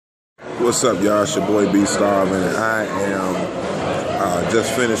What's up, y'all? It's your boy BeStarvin, and I am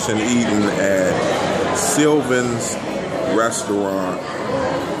just finishing eating at Sylvain's restaurant.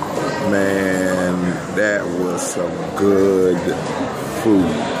 Man, that was some good food.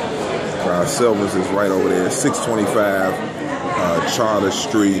 Sylvain's is right over there, 625 Charter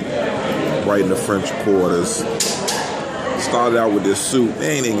Street, right in the French Quarters. Started out with this soup.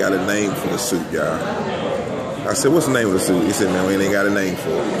 They ain't even got a name for the soup, y'all. I said, what's the name of the soup? He said, man, we ain't got a name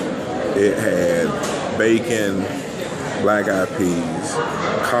for it. It had bacon, black-eyed peas,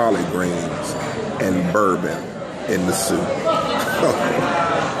 collard greens, and bourbon in the soup.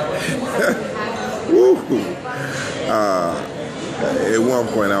 Woo! At one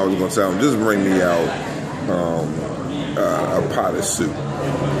point, I was going to tell him, just bring me out a pot of soup.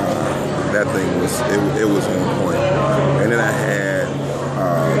 That thing was, it was on point. And then I had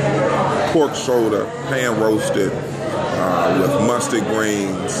pork shoulder, pan roasted, with mustard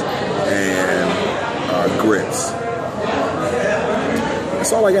greens and grits.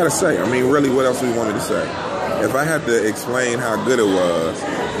 That's all I gotta say. I mean, really, what else do we want me to say? If I had to explain how good it was,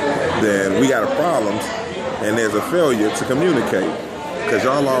 then we got a problem, and there's a failure to communicate, because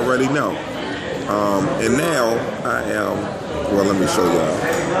y'all already know. And now I am, well, let me show y'all.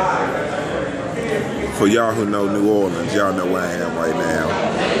 For y'all who know New Orleans, y'all know where I am right now.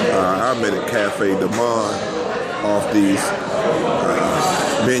 I'm at a Cafe de Monde off these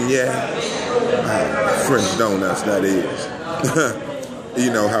beignets, French donuts, that is.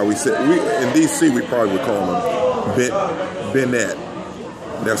 You know how we say, in DC we probably would call them beignet.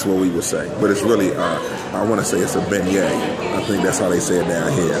 That's what we would say. But it's really, I want to say it's a beignet. I think that's how they say it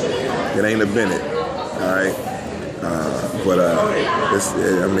down here. It ain't a Bennett, all right? It's,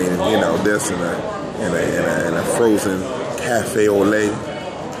 I mean, you know, this in a frozen cafe au lait.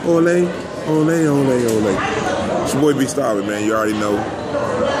 Ole, ole, ole, ole. It's your boy BeStarvin, man. You already know.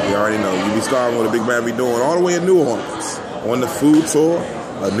 You already know. You BeStarvin what a big man be doing all the way in New Orleans. On the food tour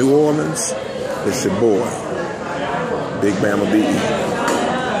of New Orleans, it's your boy. Big Bama B.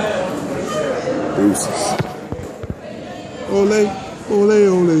 Deuces. Ole, ole,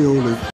 ole, ole.